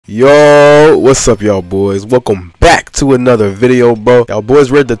Yo, what's up y'all boys? Welcome back to another video, bro. Y'all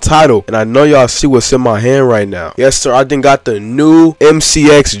boys read the title and I know y'all see what's in my hand right now. Yes sir, I done got the new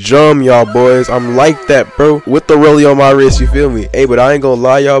MCX drum, y'all boys. I'm like that, bro, with the rollie on my wrist, you feel me? Hey, but I ain't gonna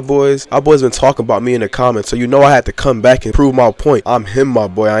lie, y'all boys, been talking about me in the comments, so you know I had to come back and prove my point. I'm him, my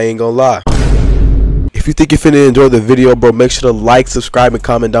boy, I ain't gonna lie. If you think you're finna enjoy the video, bro, make sure to like, subscribe, and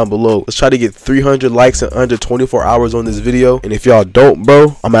comment down below. Let's try to get 300 likes in under 24 hours on this video. And if y'all don't,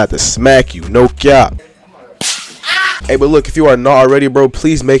 bro, I'm gonna have to smack you. No cap. Hey, but look, if you are not already, bro,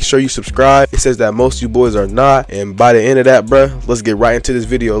 please make sure you subscribe. It says that most of you boys are not. And by the end of that, bro, let's get right into this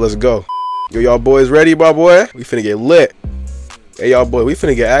video. Let's go. Yo, y'all boys ready, my boy? We finna get lit. Hey, y'all boy, we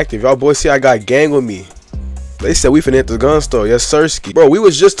finna get active. Y'all boys see I got gang with me. They said we finna hit the gun store. Yes, sirski. Bro, we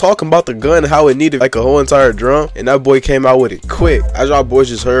was just talking about the gun, how it needed like a whole entire drum, and that boy came out with it quick. As y'all boys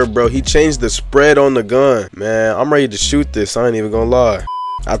just heard, bro, he changed the spread on the gun. Man, I'm ready to shoot this. I ain't even gonna lie.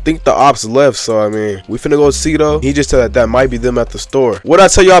 I think the ops left, so I mean, we finna go see though. He just said that might be them at the store. What I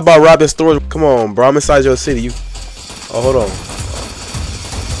tell y'all about robbing stores? Come on, bro, I'm inside your city. You. Oh, hold on.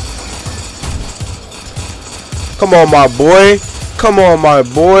 Come on, my boy. Come on, my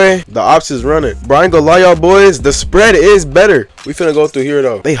boy. The ops is running. Bro, I ain't gonna lie, y'all boys. The spread is better. We finna go through here,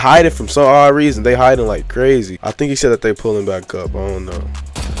 though. They hide it from some odd reason. They hiding like crazy. I think he said that they pulling back up. I don't know.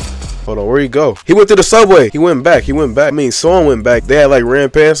 Hold on, where'd he go? He went to the subway. He went back. He went back. I mean, someone went back. They had like ran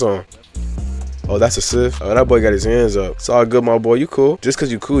pants on. Oh, that's a Sif. Oh, that boy got his hands up. It's all good, my boy. You cool. Just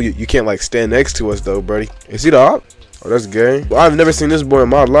because you cool, you can't like stand next to us, though, buddy. Is he the op? Oh, that's gang. Well, I've never seen this boy in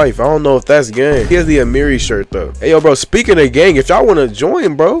my life. I don't know if that's gang. He has the Amiri shirt, though. Hey, yo, bro, speaking of gang, if y'all want to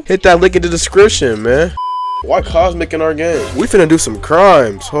join, bro, hit that link in the description, man. Why Cosmic in our game? We finna do some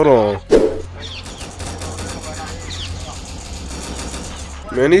crimes. Hold on.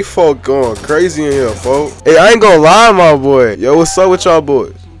 Man, these folk going crazy in here, folk. Hey, I ain't gonna lie, my boy. Yo, what's up with y'all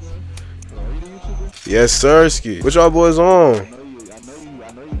boys? Yes, sirski. What y'all boys on?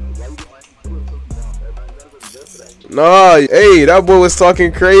 Nah, hey, that boy was talking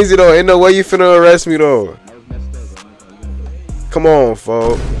crazy though. Ain't no way you finna arrest me though. Come on,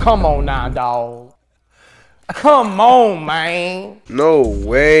 folks. Come on now, dog. Come on, man. No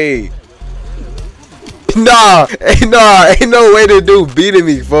way. Nah, ain't no way to do beating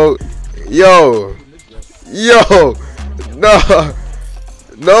me, folks. Yo, nah,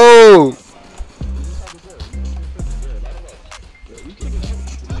 no.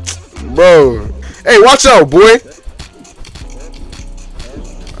 Bro, hey, watch out, boy.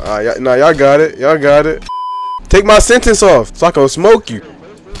 Nah, y'all got it. Y'all got it. Take my sentence off so I can smoke you.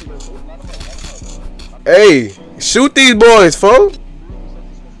 Hey, shoot these boys, folks.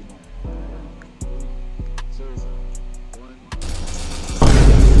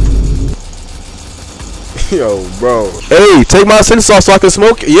 Yo, bro. Hey, take my sentence off so I can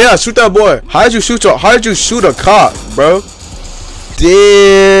smoke you. Yeah, shoot that boy. How did you shoot a cop, bro?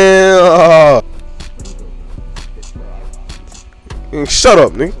 Damn. Shut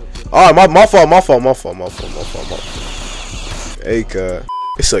up, nigga. Alright, my fault. Hey, cuz.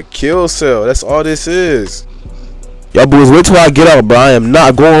 It's a kill cell. That's all this is. Y'all boys, wait till I get out, bro. I am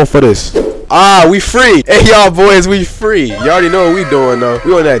not going for this. We free. Hey, y'all boys, we free. You already know what we doing, though.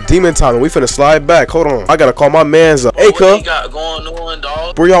 We on that demon time, and we finna slide back. Hold on. I gotta call my mans up. Hey, cuz. What you got going on,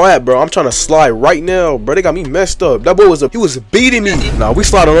 dog? Where y'all at, bro? I'm trying to slide right now, bro. They got me messed up. That boy he was beating me. Nah, we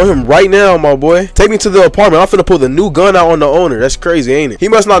sliding on him right now, my boy. Take me to the apartment. I'm finna pull the new gun out on the owner. That's crazy, ain't it? He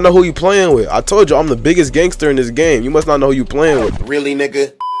must not know who you playing with. I told you, I'm the biggest gangster in this game. You must not know who you playing with. Really,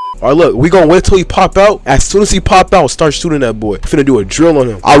 nigga? Alright, look, we gonna wait till he pop out. As soon as he pop out, start shooting that boy. Finna do a drill on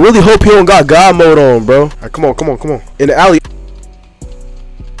him. I really hope he don't got God mode on, bro. Alright, come on. In the alley.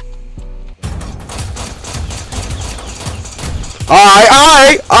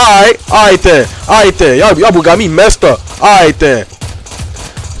 Alright then. Y'all boy got me messed up. Alright then.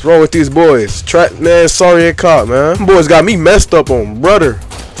 What's wrong with these boys? Man, sorry a cop, man. Them boys got me messed up on, brother.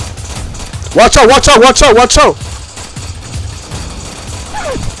 Watch out.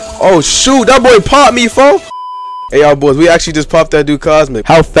 Oh shoot, that boy popped me, folks. Hey y'all boys, we actually just popped that dude Cosmic.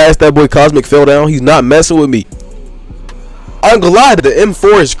 How fast that boy Cosmic fell down. He's not messing with me. I ain't gonna lie, the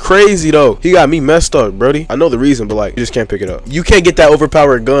M4 is crazy though. He got me messed up, brody. I know the reason, but like, you just can't pick it up. You can't get that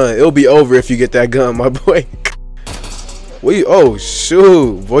overpowered gun. It'll be over if you get that gun, my boy. Oh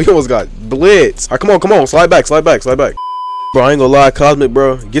shoot, boy, you almost got blitz. Alright, come on, slide back. Bro, I ain't gonna lie, Cosmic,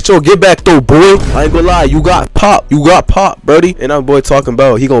 bro. Get back though, boy. I ain't gonna lie, you got pop, brody. And that boy talking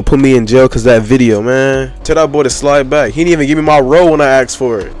about he gonna put me in jail cause that video, man. Tell that boy to slide back. He didn't even give me my roll when I asked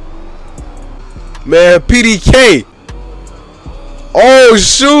for it. Man, PDK. Oh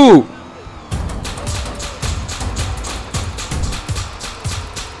shoot.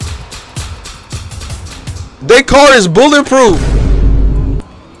 They car is bulletproof.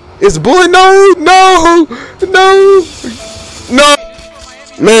 It's bullet. No.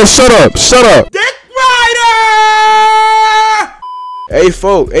 Man, shut up. Dick Rider! Hey,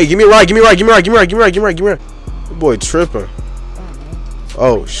 folk. Hey, give me a ride. That boy tripping.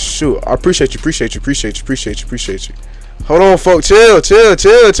 Oh, shoot. I appreciate you. Hold on, folk. Chill.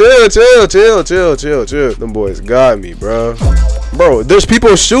 Them boys got me, bro. Bro, there's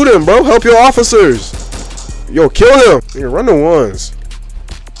people shooting, bro. Help your officers. Yo, kill him. You're running ones.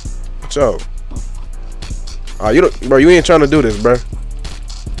 Watch out. You don't, bro. You ain't trying to do this, bro.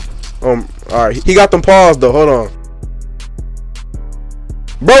 All right. He got them paws though. Hold on.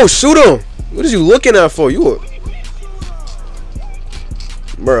 Bro, shoot him. What is you looking at for?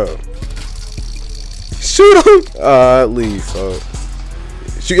 Bro. Shoot him. Leave, folks.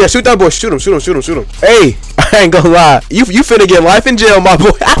 Shoot that boy. Shoot him. Hey, I ain't gonna lie. You finna get life in jail, my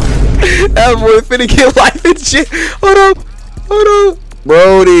boy. That boy finna get life in jail. Hold on.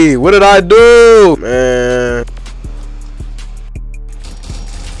 Brody, what did I do? Man.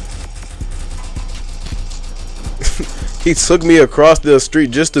 He took me across the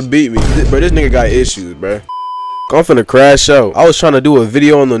street just to beat me. Bro, this nigga got issues, bro. I'm finna crash out. I was trying to do a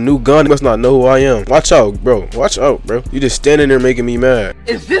video on the new gun. You must not know who I am. Watch out, bro. You just standing there making me mad.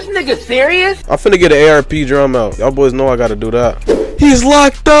 Is this nigga serious? I'm finna get an ARP drum out. Y'all boys know I gotta do that. He's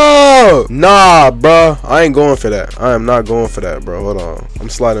locked up. Nah, bro. I ain't going for that. I am not going for that, bro. Hold on. I'm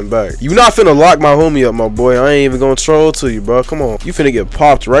sliding back. You not finna lock my homie up, my boy. I ain't even gonna troll to you, bro. Come on. You finna get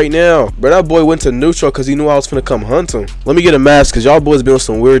popped right now. Bro, that boy went to neutral because he knew I was finna come hunt him. Let me get a mask because y'all boys be on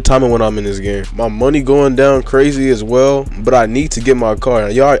some weird timing when I'm in this game. My money going down crazy as well, but I need to get my car.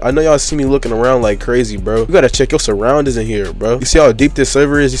 Y'all, I know y'all see me looking around like crazy, bro. You gotta check your surroundings in here, bro. You see how deep this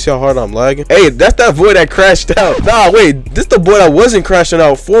server is? You see how hard I'm lagging? Hey, that's that boy that crashed out. Nah, wait. This the boy that wasn't crashing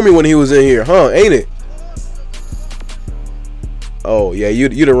out for me when he was in here, huh? Ain't it? Oh yeah, you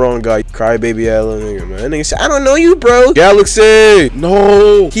the wrong guy. Crybaby Allen nigga, man. That nigga said, I don't know you, bro. Galaxy.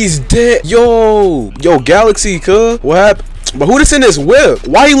 No, he's dead. Yo, Galaxy, cuz. What happened? But who this in this whip?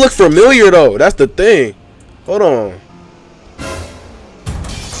 Why he look familiar though? That's the thing. Hold on.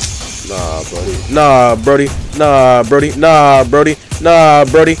 Nah, Brody.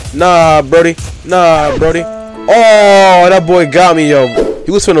 Oh, that boy got me, yo.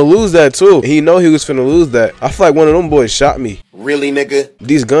 He was finna lose that too. He know he was finna lose that. I feel like one of them boys shot me. Really, nigga?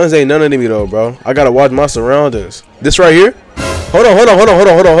 These guns ain't none of me though, bro. I gotta watch my surroundings. This right here? Hold on.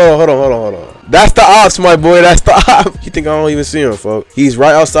 That's the ops, my boy. That's the ops. You think I don't even see him, folks? He's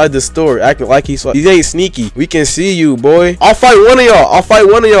right outside the store, acting like he ain't sneaky. We can see you, boy. I'll fight one of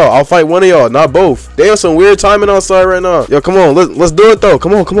y'all. Not both. They on some weird timing outside right now. Yo, come on. Let's do it though.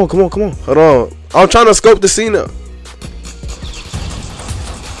 Come on. Hold on. I'm trying to scope the scene up.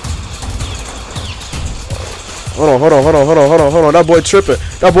 Hold on. That boy tripping.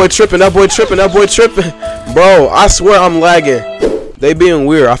 Bro, I swear I'm lagging. They being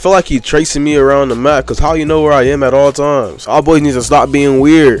weird. I feel like he tracing me around the map, cause how you know where I am at all times? Our boys need to stop being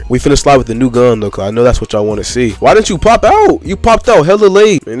weird. We finna slide with the new gun though, cause I know that's what y'all want to see. Why didn't you pop out? You popped out hella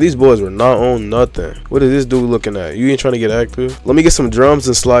late. Man, these boys were not on nothing. What is this dude looking at? You ain't trying to get active? Let me get some drums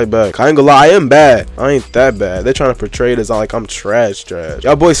and slide back. I ain't gonna lie, I am bad. I ain't that bad. They're trying to portray it as like I'm trash.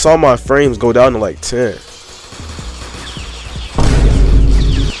 Y'all boys saw my frames go down to like 10.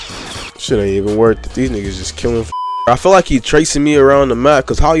 Shit ain't even worth it. These niggas just killing. I feel like he tracing me around the map,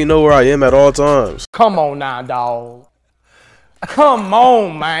 cause how you know where I am at all times? Come on now, dog. Come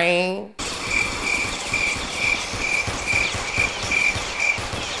on, man.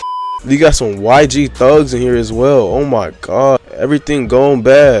 You got some YG thugs in here as well. Oh my god. Everything going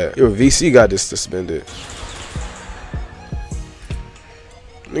bad. Your VC got this suspended.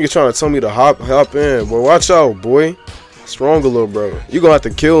 Nigga trying to tell me to hop in. Boy, watch out, boy. Stronger, little bro. You gonna have to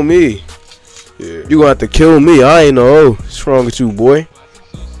kill me. Yeah. You gonna have to kill me. I ain't know. What's wrong with you, boy?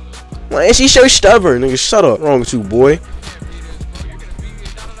 Why is she so stubborn? Nigga, shut up. What's wrong with you, boy?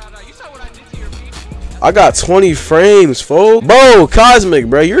 I got 20 frames, fool. Bro, Cosmic,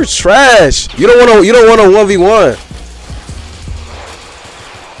 bro, you're trash. You don't want a 1v1.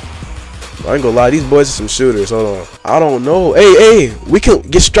 I ain't gonna lie, these boys are some shooters. Hold on. I don't know. Hey, we can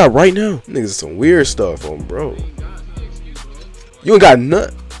get strapped right now. Niggas some weird stuff on, bro. You ain't got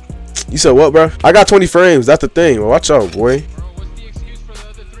none. You said what, bro? I got 20 frames. That's the thing. Well, watch out, boy.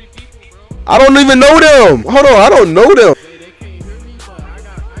 I don't even know them. Hold on, I don't know them.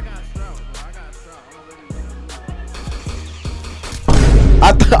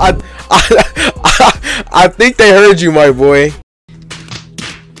 I think they heard you, my boy.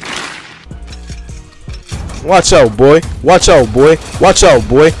 Watch out, boy. Watch out, boy. Watch out,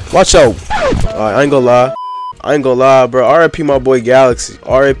 boy. Watch out. Alright, I ain't gonna lie. I ain't gonna lie, bro. RIP my boy Galaxy.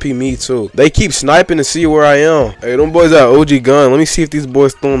 RIP me too. They keep sniping to see where I am. Hey, them boys got OG gun. Let me see if these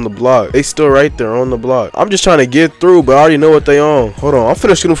boys still on the block. They still right there on the block. I'm just trying to get through, but I already know what they on. Hold on, I'm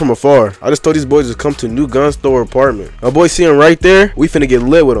finna shoot them from afar. I just told these boys to come to new gun store apartment. My boy see him right there. We finna get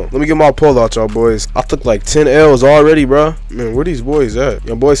lit with him. Let me get my pole out, y'all boys. I took like 10 L's already, bro. Man, where these boys at?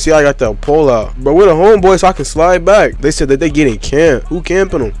 Yo, boys, see I got that pole out. Bro, where the homeboys so I can slide back? They said that they getting camped. Who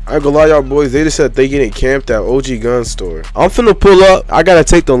camping them? I ain't gonna lie, y'all boys. They just said they getting camped at OG gun store. I'm finna pull up. I gotta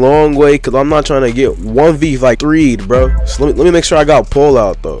take the long way because I'm not trying to get 1v like 3'd, bro. So let me make sure I got pole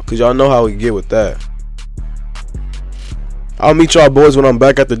out though, because y'all know how we get with that. I'll meet y'all boys when I'm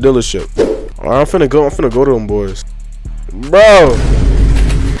back at the dealership. Alright, I'm finna go to them boys. Bro.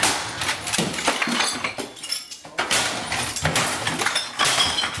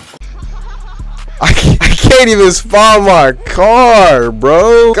 I can't even spawn my car,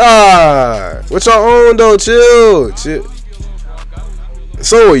 bro. God. What y'all on though? Chill.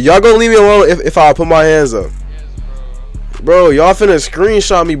 So y'all gonna leave me alone if I put my hands up? Bro, y'all finna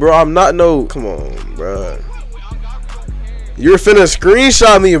screenshot me, bro. I'm not no. Come on, bro. You're finna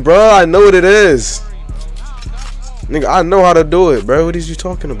screenshot me, bro. I know what it is. Nigga, I know how to do it, bro. What is you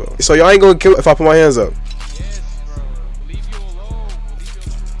talking about? So y'all ain't gonna kill if I put my hands up?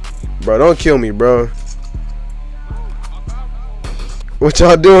 Bro, don't kill me, bro. What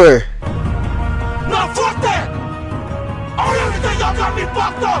y'all doing? No, fuck that! Oh, everything y'all got me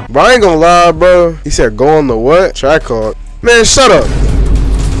fucked up! Bro, I ain't gonna lie, bro. He said go on the what? Track card. Man, shut up.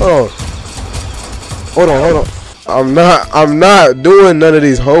 Hold on. I'm not doing none of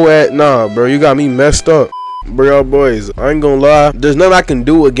these hoe at. Nah, bro. You got me messed up. Bro, y'all boys, I ain't gonna lie. There's nothing I can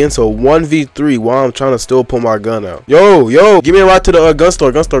do against a 1v3 while I'm trying to still pull my gun out. Yo, give me a ride to the gun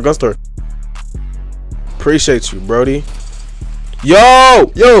store. Appreciate you, brody.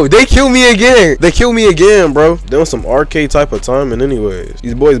 Yo, they kill me again. Bro. They on some arcade type of timing anyways.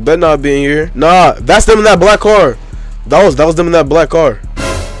 These boys better not be in here. Nah, that's them in that black car. That was them in that black car.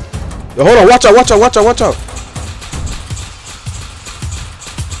 Yo, hold on, watch out.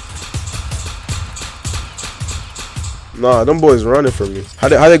 Nah, them boys running from me. How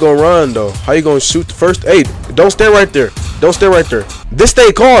they gonna run though? How you gonna shoot the first? Hey, don't stand right there. This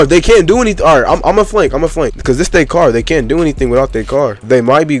they car. They can't do anything. All right, I'm a flank. Because this they car. They can't do anything without their car. They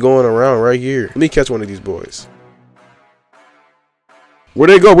might be going around right here. Let me catch one of these boys. Where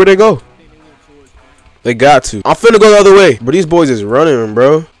they go? They got to. I'm finna go the other way. But these boys is running,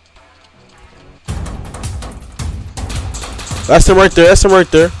 bro. That's him right there.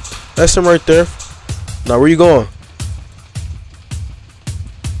 Now where you going?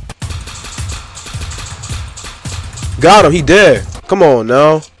 Got him, he dead. Come on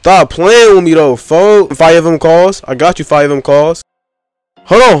now. Stop playing with me though, folks. Fivem calls. I got you, Fivem calls.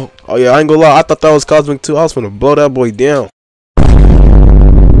 Hold on. Oh yeah, I ain't gonna lie. I thought that was Cosmic too. I was gonna blow that boy down.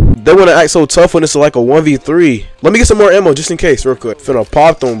 They wanna act so tough when it's like a 1v3. Let me get some more ammo just in case, real quick. Finna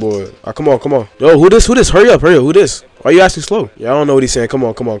pop them, boy. Come on. Yo, who this? Hurry up. Who this? Why you asking slow? Yeah, I don't know what he's saying. Come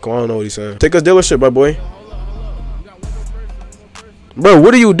on. I don't know what he's saying. Take us dealership, my boy. Bro,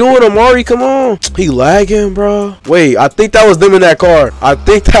 what are you doing, Amari? Come on. He lagging, bro. Wait, I think that was them in that car.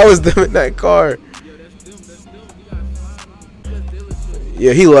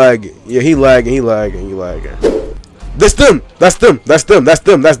 Yeah, he lagging. That's them.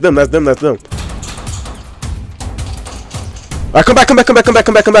 Alright, come back. Come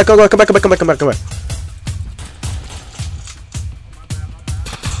back.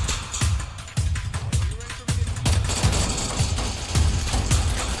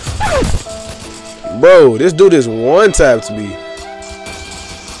 Bro, this dude is one-tapped me.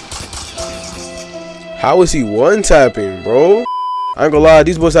 How is he one-tapping, bro? I ain't gonna lie,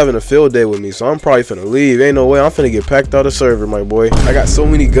 these boys having a field day with me, so I'm probably finna leave. Ain't no way, I'm finna get packed out of server, my boy. I got so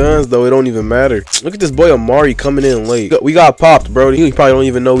many guns, though, it don't even matter. Look at this boy Amari coming in late. We got popped, bro. He probably don't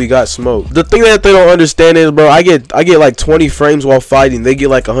even know we got smoked. The thing that they don't understand is, bro, I get like 20 frames while fighting. They get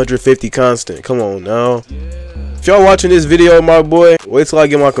like 150 constant. Come on now. If y'all watching this video, my boy, wait till I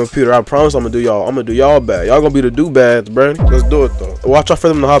get my computer. I promise I'm gonna do y'all bad. Y'all gonna be the do-bads, bro. Let's do it though. Watch out for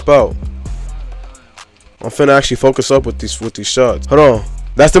them to hop out. I'm finna actually focus up with these shots. Hold on.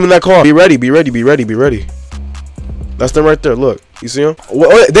 That's them in that car. Be ready. That's them right there. Look. You see them?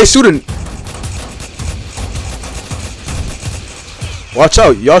 They shooting. Watch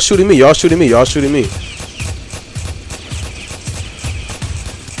out. Y'all shooting me.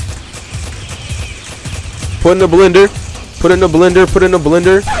 Put in the blender.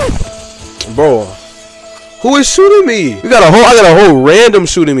 Bro, who is shooting me? I got a whole random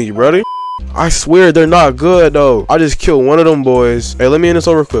shooting me, brother. I swear they're not good though. I just killed one of them boys. Hey, let me in this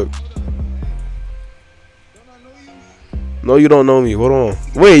over quick. No, you don't know me. Hold on.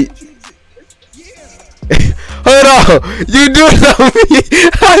 Wait. Hold on. You do know me.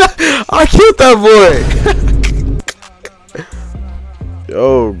 I killed that boy.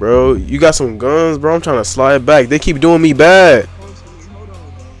 Yo, bro. You got some guns, bro? I'm trying to slide back. They keep doing me bad.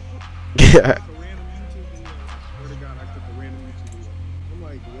 Yeah.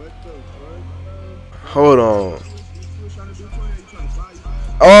 Hold on.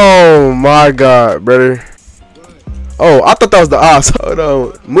 Oh my god, brother. Oh, I thought that was the ops. Hold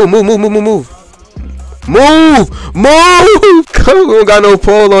on. Move. Come on, we don't got no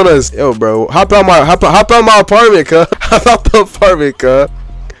pole on us. Yo, bro. Hop out my apartment, cuz. Hop out the apartment, cuz.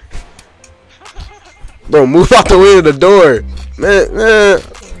 Bro, move out the way of the door. Man,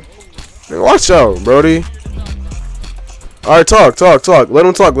 watch out, brody. Alright, talk. Let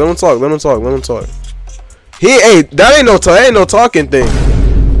him talk. Hey, that ain't no talking thing.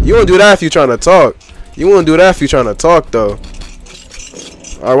 You won't do that if you trying to talk. You won't do that if you trying to talk though.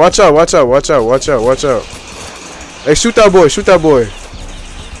 Alright, watch out. Hey, shoot that boy.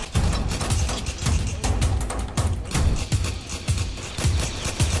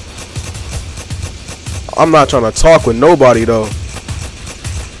 I'm not trying to talk with nobody though.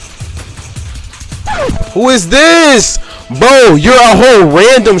 Who is this? Bro, you're a whole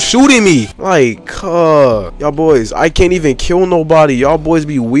random shooting me. Like, y'all boys, I can't even kill nobody. Y'all boys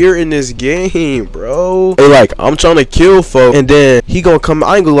be weird in this game, bro. Hey, like, I'm trying to kill folk, and then he gonna come.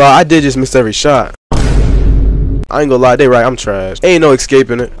 I ain't gonna lie, I did just miss every shot. I ain't gonna lie, they right, I'm trash. Ain't no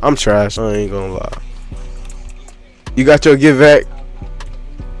escaping it. I'm trash. I ain't gonna lie. You got your get back.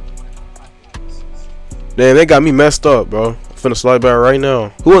 Damn, they got me messed up, bro. I'm finna slide back right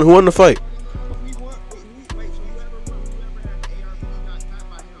now. Who won the fight?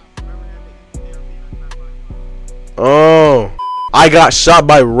 Oh, I got shot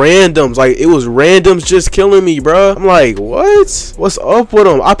by randoms. Like, it was randoms just killing me, bro. I'm like, what? What's up with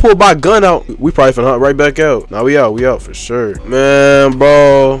them? I pulled my gun out. We probably finna hunt right back out. Now we out for sure. Man,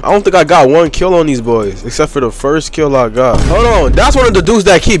 bro, I don't think I got one kill on these boys, except for the first kill I got. Hold on, that's one of the dudes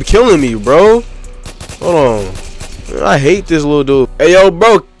that keep killing me, bro. Hold on. Man, I hate this little dude. Hey, yo,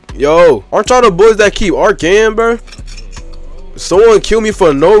 bro. Yo, aren't y'all the boys that keep arcing, bro? Someone killed me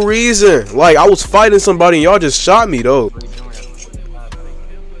for no reason. Like, I was fighting somebody and y'all just shot me though.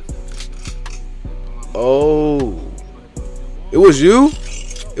 Oh, it was you,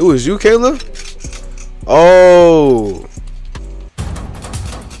 Kayla. Oh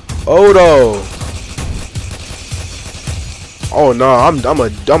though. Oh no,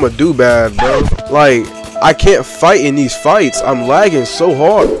 I'm a do bad, bro. Like, I can't fight in these fights. I'm lagging so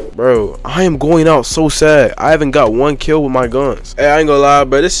hard, bro. I am going out so sad. I haven't got one kill with my guns. Hey, I ain't gonna lie,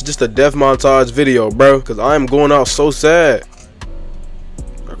 bro. This is just a death montage video, bro. Cause I am going out so sad.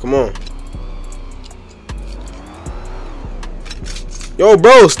 Right, come on. Yo,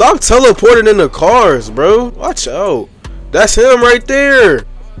 bro, stop teleporting in the cars, bro. Watch out. That's him right there.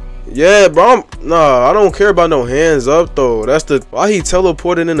 Yeah, bro. Nah, I don't care about no hands up though. That's the why he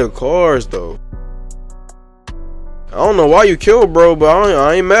teleported in the cars though. I don't know why you killed, bro, but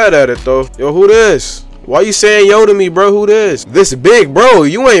I ain't mad at it though. Yo, who this? Why you saying yo to me, bro? Who this? This big bro.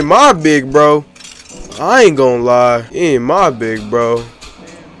 You ain't my big bro. I ain't gonna lie. You ain't my big bro.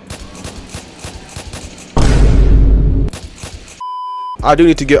 I do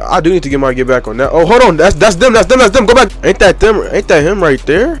need to get my get back on that. Oh, hold on. That's them. Go back. Ain't that them? Ain't that him right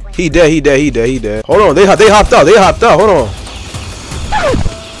there? He dead. Hold on. They hopped out. Hold on.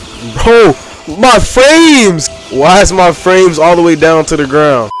 Bro, my frames. Why is my frames all the way down to the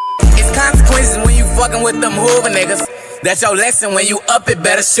ground? It's consequences when you fucking with them hoover niggas. That's your lesson when you up it,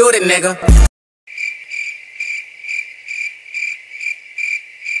 better shoot it, nigga.